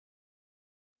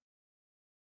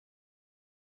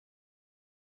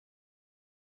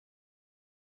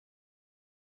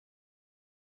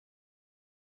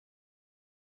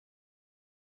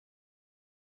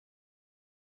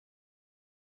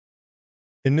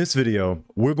In this video,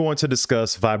 we're going to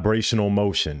discuss vibrational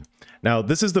motion. Now,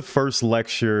 this is the first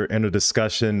lecture in a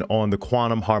discussion on the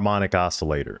quantum harmonic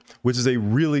oscillator, which is a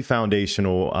really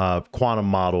foundational quantum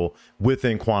model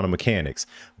within quantum mechanics.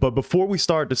 But before we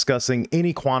start discussing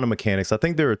any quantum mechanics, I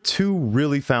think there are two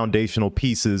really foundational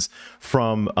pieces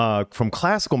from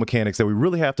classical mechanics that we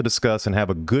really have to discuss and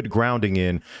have a good grounding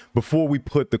in before we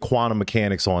put the quantum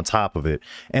mechanics on top of it.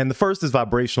 And the first is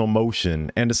vibrational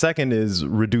motion, and the second is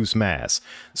reduced mass.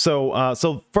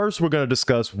 So first we're going to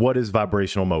discuss what is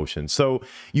vibrational motion. So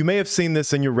you may have seen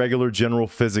this in your regular general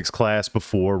physics class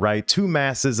before, right? Two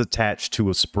masses attached to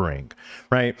a spring,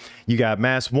 right? You got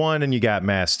mass 1 and you got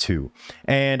mass 2.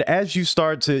 And as you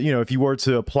start to, if you were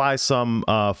to apply some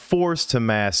force to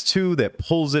mass 2 that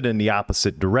pulls it in the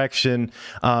opposite direction,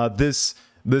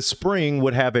 the spring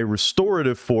would have a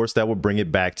restorative force that would bring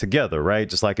it back together, right?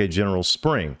 Just like a general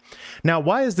spring. Now,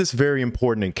 why is this very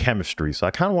important in chemistry? So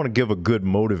I kind of want to give a good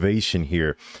motivation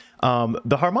here.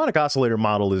 The harmonic oscillator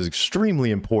model is extremely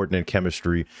important in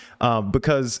chemistry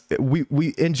because we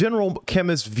in general,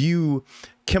 chemists view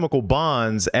chemical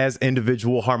bonds as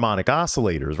individual harmonic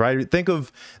oscillators, right? Think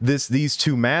of these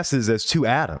two masses as two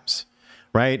atoms.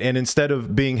 Right. And instead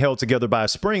of being held together by a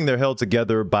spring, they're held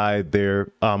together by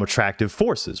their attractive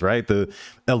forces, right? The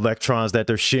electrons that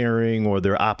they're sharing or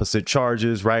their opposite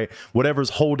charges, right? Whatever's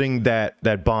holding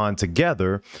that bond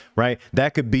together, right?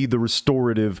 That could be the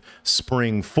restorative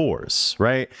spring force,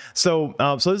 right? So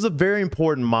this is a very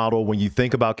important model when you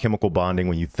think about chemical bonding,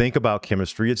 when you think about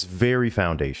chemistry. It's very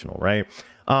foundational, right?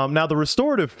 Now, the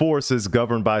restorative force is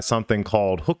governed by something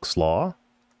called Hooke's law.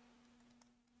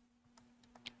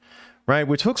 Right,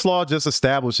 which Hooke's law just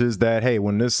establishes that, hey,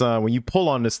 when you pull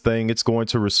on this thing, it's going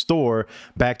to restore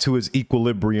back to its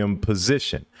equilibrium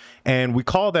position. And we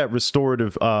call that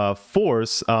restorative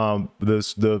force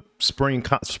the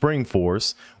spring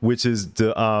force, which is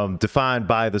defined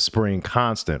by the spring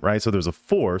constant, right? So there's a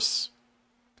force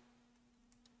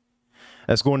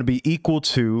that's going to be equal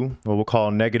to what we'll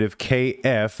call negative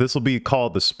kf. This will be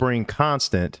called the spring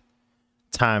constant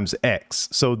times x.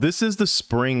 So this is the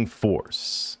spring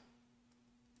force.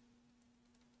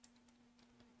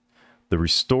 The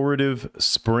restorative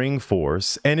spring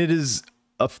force, and it is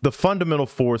the fundamental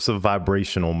force of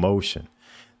vibrational motion.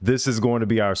 This is going to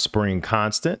be our spring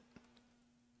constant.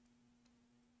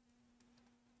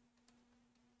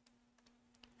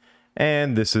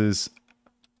 And this is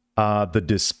the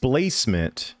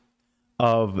displacement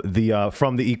of the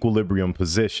from the equilibrium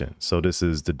position. So this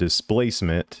is the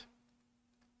displacement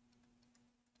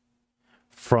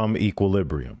from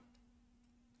equilibrium.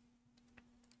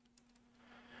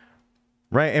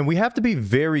 Right. And we have to be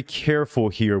very careful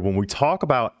here when we talk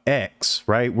about X,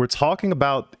 right? We're talking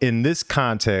about, in this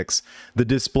context, the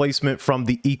displacement from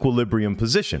the equilibrium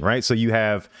position, right? So you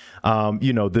have,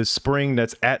 this spring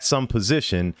that's at some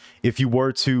position. If you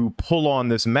were to pull on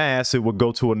this mass, it would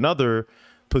go to another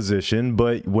position.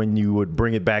 But when you would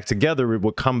bring it back together, it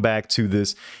would come back to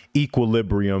this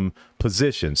equilibrium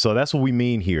position. So that's what we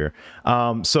mean here.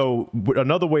 So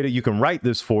another way that you can write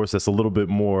this force that's a little bit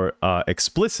more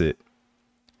explicit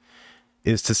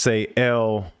is to say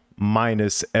L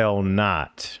minus L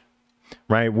naught,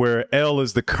 right? Where L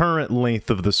is the current length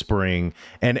of the spring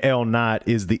and L naught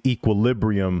is the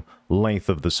equilibrium length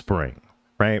of the spring,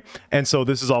 right? And so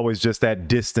this is always just that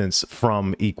distance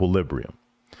from equilibrium.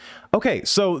 Okay,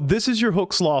 so this is your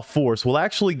Hooke's law force. We'll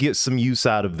actually get some use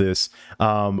out of this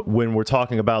when we're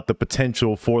talking about the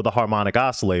potential for the harmonic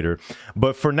oscillator.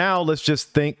 But for now, let's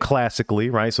just think classically,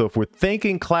 right? So if we're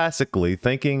thinking classically,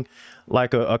 thinking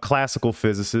like a classical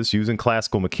physicist using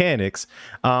classical mechanics,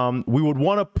 we would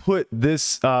want to put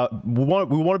this, we want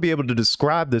to be able to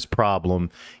describe this problem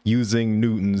using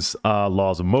Newton's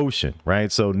laws of motion,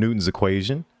 right? So Newton's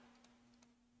equation.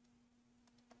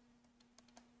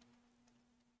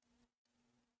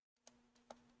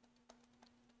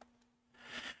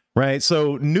 Right,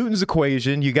 so Newton's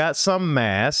equation, you got some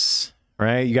mass,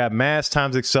 right? You got mass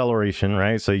times acceleration,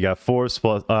 right? So you got force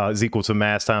plus is equal to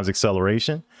mass times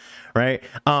acceleration, right?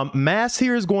 Mass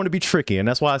here is going to be tricky, and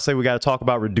that's why I say we got to talk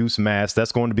about reduced mass.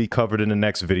 That's going to be covered in the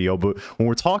next video. But when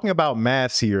we're talking about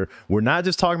mass here, we're not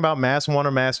just talking about mass 1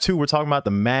 or mass 2. We're talking about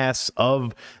the mass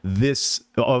of this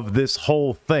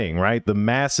whole thing, right? The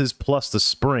masses plus the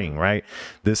spring, right?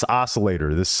 This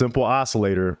oscillator, this simple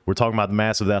oscillator, we're talking about the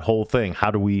mass of that whole thing.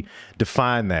 How do we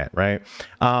define that, right?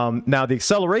 Now, the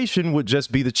acceleration would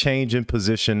just be the change in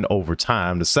position over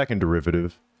time, the second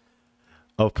derivative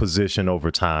of position over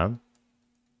time,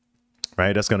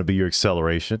 right? That's going to be your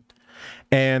acceleration.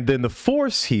 And then the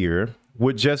force here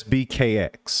would just be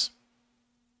kx.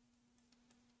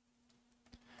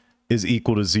 is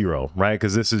equal to 0, right?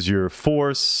 Because this is your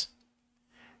force,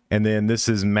 and then this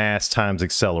is mass times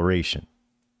acceleration.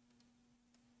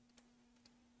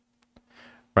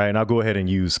 Right, and I'll go ahead and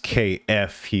use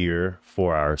Kf here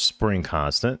for our spring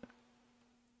constant.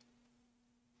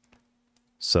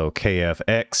 So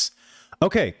Kfx.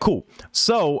 Okay, cool.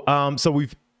 So, so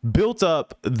we've built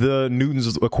up the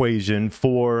Newton's equation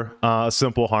for a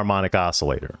simple harmonic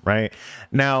oscillator, right?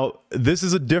 Now, this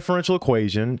is a differential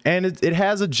equation, and it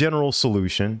has a general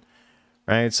solution,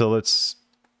 right? So let's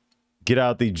get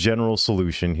out the general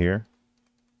solution here.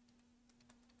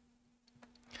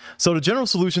 So the general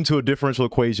solution to a differential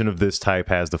equation of this type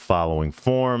has the following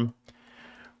form,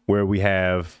 where we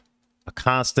have a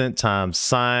constant times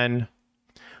sine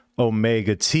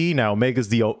omega t. Now, omega is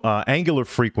the angular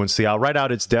frequency. I'll write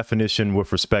out its definition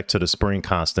with respect to the spring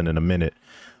constant in a minute.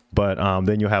 But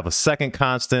then you'll have a second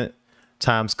constant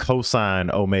times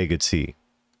cosine omega t.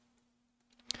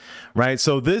 Right,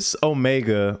 so this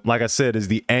omega, like I said, is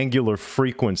the angular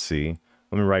frequency.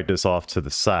 Let me write this off to the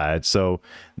side. So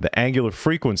the angular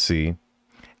frequency,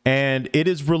 and it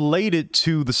is related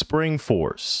to the spring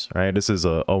force, right? This is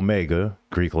a omega,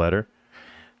 Greek letter.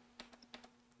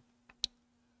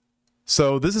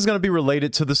 So this is going to be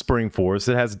related to the spring force.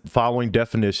 It has the following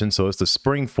definition. So it's the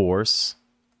spring force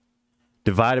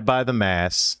divided by the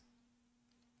mass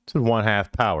to the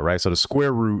 1/2 power, right? So the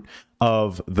square root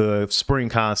of the spring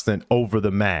constant over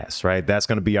the mass, right? That's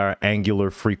going to be our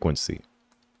angular frequency.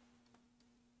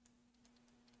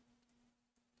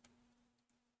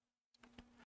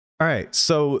 All right,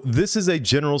 so this is a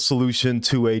general solution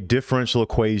to a differential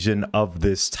equation of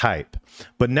this type.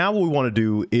 But now what we want to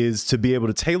do is to be able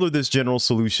to tailor this general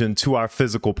solution to our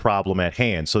physical problem at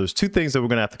hand. So there's two things that we're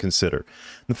going to have to consider.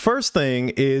 The first thing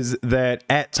is that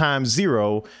at time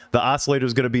 0, the oscillator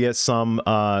is going to be at some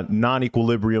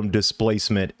non-equilibrium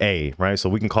displacement A, right? So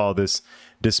we can call this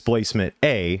displacement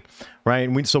A, right?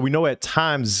 And so we know at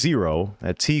time 0,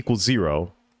 at t equals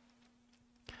 0,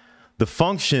 the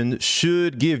function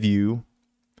should give you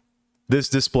this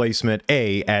displacement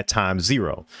A at time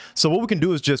 0. So what we can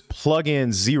do is just plug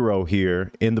in 0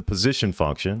 here in the position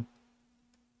function.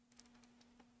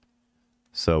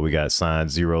 So we got sine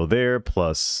 0 there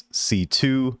plus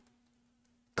C2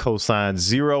 cosine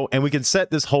 0. And we can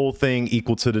set this whole thing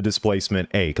equal to the displacement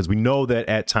A, because we know that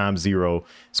at time 0,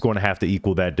 it's going to have to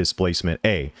equal that displacement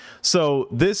A. So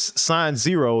this sine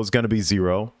 0 is going to be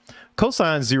 0.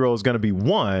 Cosine 0 is going to be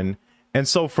 1. And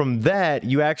so from that,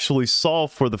 you actually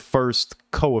solve for the first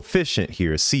coefficient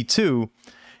here. C2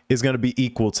 is going to be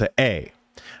equal to A,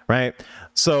 right?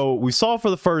 So we solve for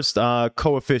the first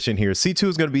coefficient here. C2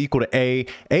 is going to be equal to A.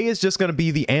 A is just going to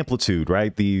be the amplitude,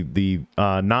 right? The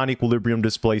non-equilibrium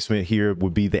displacement here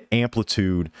would be the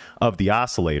amplitude of the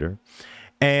oscillator.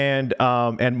 And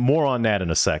more on that in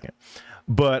a second.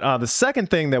 But the second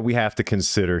thing that we have to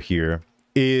consider here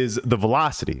is the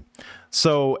velocity.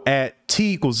 So at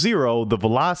t equals 0, the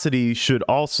velocity should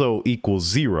also equal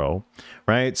 0,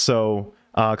 right? So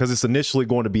because it's initially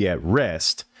going to be at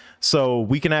rest. So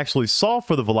we can actually solve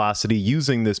for the velocity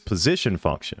using this position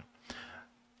function.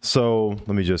 So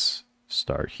let me just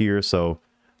start here. So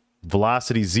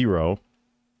velocity 0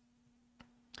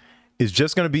 is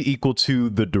just going to be equal to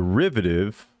the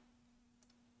derivative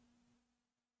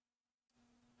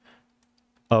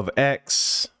of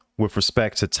x with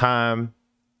respect to time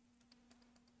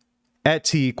at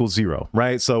t equals 0,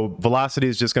 right? So velocity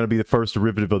is just going to be the first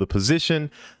derivative of the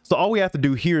position. So all we have to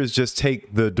do here is just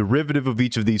take the derivative of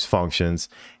each of these functions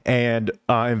and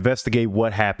investigate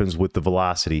what happens with the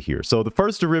velocity here. So the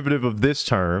first derivative of this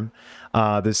term,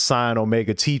 this sine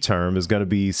omega t term, is going to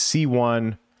be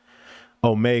c1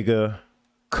 omega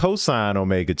cosine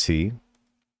omega t.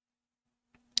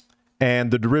 And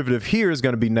the derivative here is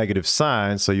going to be negative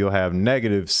sine. So you'll have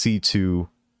negative c2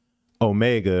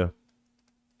 omega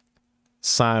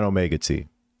sine omega t,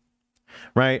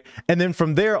 right? And then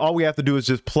from there, all we have to do is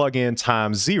just plug in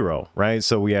times 0, right?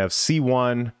 So we have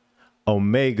c1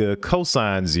 omega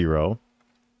cosine 0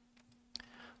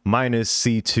 minus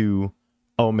c2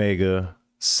 omega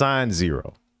sine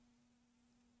 0.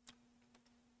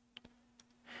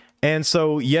 And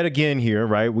so yet again here,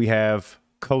 right, we have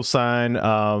cosine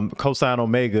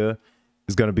omega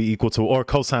is going to be equal to, or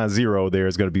cosine 0 there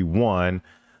is going to be 1.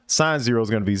 Sine 0 is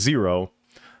going to be 0.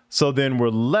 So then we're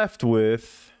left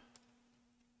with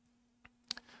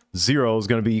 0 is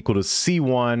going to be equal to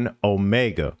c1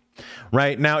 omega,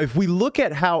 right? Now, if we look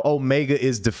at how omega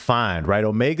is defined, right?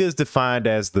 Omega is defined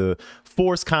as the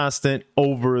force constant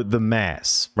over the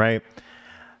mass, right?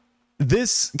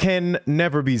 this can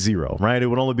never be zero, right? It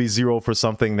would only be zero for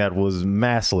something that was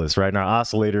massless, right? And our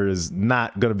oscillator is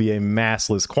not going to be a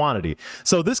massless quantity.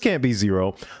 So this can't be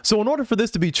zero. So in order for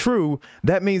this to be true,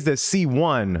 that means that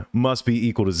C1 must be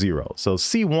equal to zero. So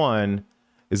C1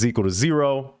 is equal to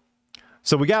zero.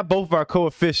 So we got both of our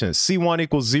coefficients. C1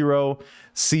 equals 0,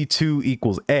 C2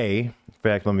 equals A. In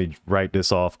fact, let me write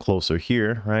this off closer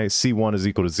here, right? C1 is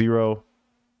equal to 0,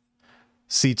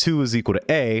 C2 is equal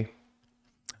to A.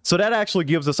 So that actually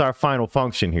gives us our final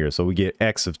function here. So we get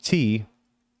x of t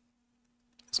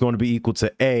is going to be equal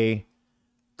to A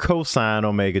cosine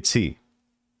omega t.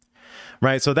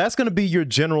 Right, so that's going to be your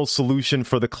general solution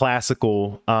for the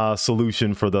classical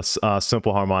solution for the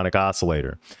simple harmonic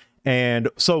oscillator. And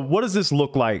so what does this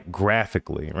look like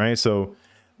graphically, right? So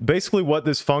basically what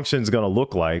this function is going to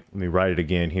look like, let me write it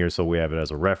again here so we have it as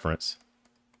a reference.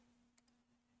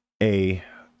 A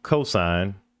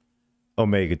cosine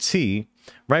omega t,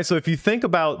 right? So if you think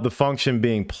about the function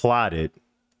being plotted,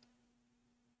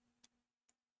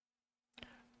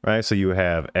 right? So you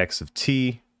have x of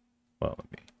t, well,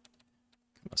 let me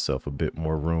give myself a bit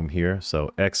more room here.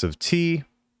 So x of t,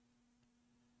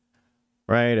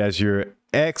 right? As your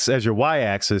x, as your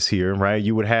y-axis here, right?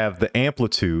 You would have the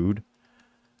amplitude.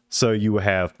 So you would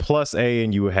have plus a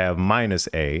and you would have minus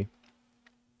a.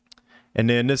 And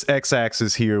then this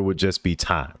x-axis here would just be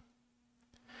time,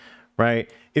 right?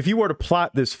 If you were to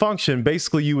plot this function,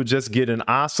 basically you would just get an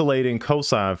oscillating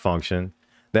cosine function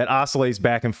that oscillates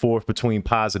back and forth between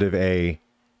positive a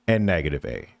and negative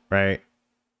a, right?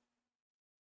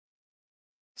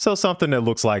 So something that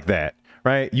looks like that,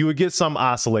 right? You would get some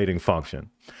oscillating function.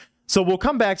 So we'll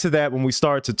come back to that when we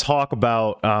start to talk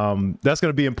about, that's going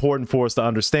to be important for us to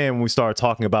understand when we start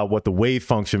talking about what the wave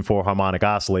function for a harmonic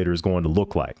oscillator is going to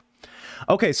look like.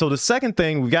 Okay, so the second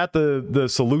thing, we got the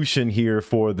solution here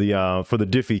for the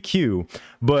diff EQ,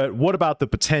 but what about the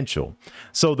potential?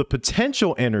 So the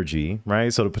potential energy,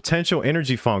 right? So the potential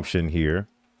energy function here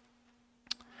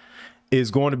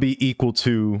is going to be equal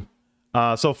to,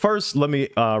 so first let me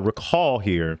recall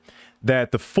here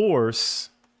that the force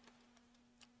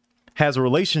has a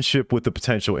relationship with the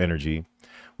potential energy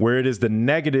where it is the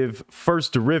negative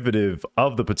first derivative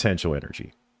of the potential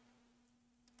energy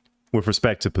with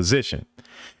respect to position.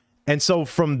 And so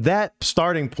from that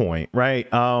starting point, right,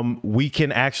 we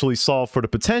can actually solve for the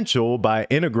potential by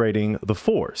integrating the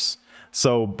force.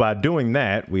 So by doing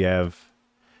that, we have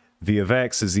V of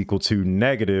x is equal to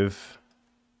negative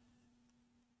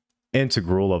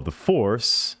integral of the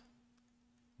force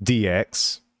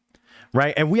dx,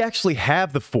 right? And we actually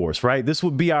have the force, right? This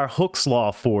would be our Hooke's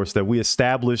law force that we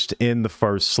established in the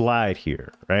first slide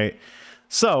here, right?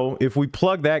 So if we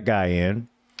plug that guy in,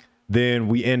 then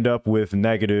we end up with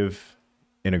negative,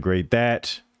 integrate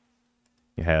that.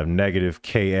 You have negative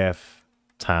kf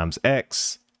times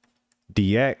x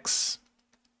dx.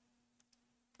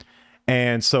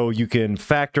 And so you can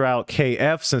factor out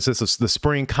kf, since it's the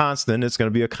spring constant, it's going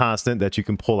to be a constant that you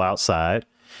can pull outside.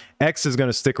 X is going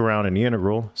to stick around in the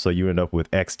integral, so you end up with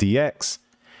x dx.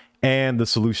 And the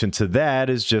solution to that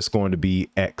is just going to be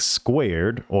x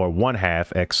squared, or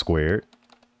 1/2 x squared.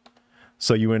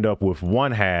 So you end up with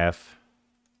 1/2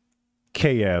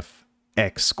 kf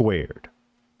x squared.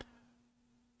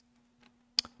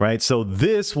 Right? So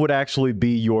this would actually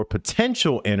be your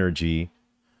potential energy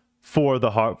for the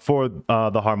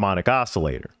harmonic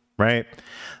oscillator, right?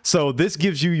 So this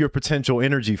gives you your potential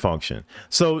energy function.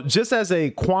 So just as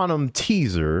a quantum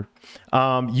teaser,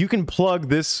 you can plug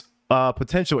this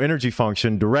potential energy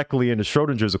function directly into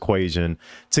Schrodinger's equation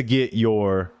to get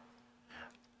your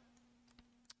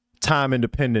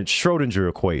time-independent Schrodinger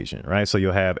equation, right? So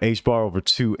you'll have h bar over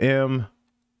 2m,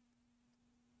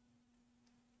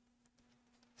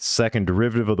 second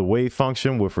derivative of the wave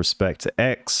function with respect to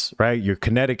x, right? Your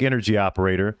kinetic energy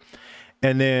operator.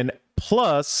 And then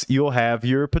plus you'll have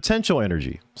your potential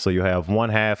energy. So you'll have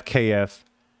 1/2 kf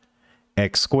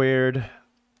x squared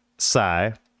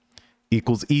psi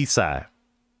equals E psi.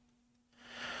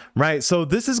 Right, so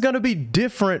this is going to be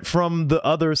different from the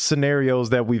other scenarios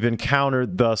that we've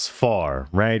encountered thus far,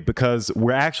 right? Because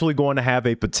we're actually going to have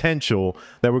a potential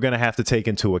that we're going to have to take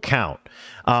into account.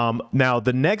 Now,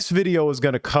 the next video is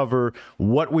going to cover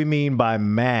what we mean by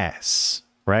mass,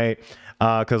 right?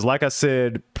 Because like I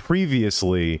said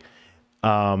previously,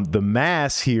 the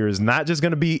mass here is not just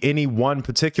going to be any one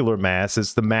particular mass,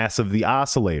 it's the mass of the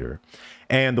oscillator.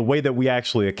 And the way that we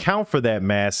actually account for that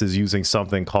mass is using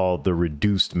something called the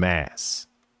reduced mass.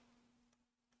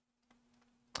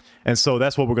 And so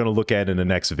that's what we're going to look at in the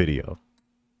next video.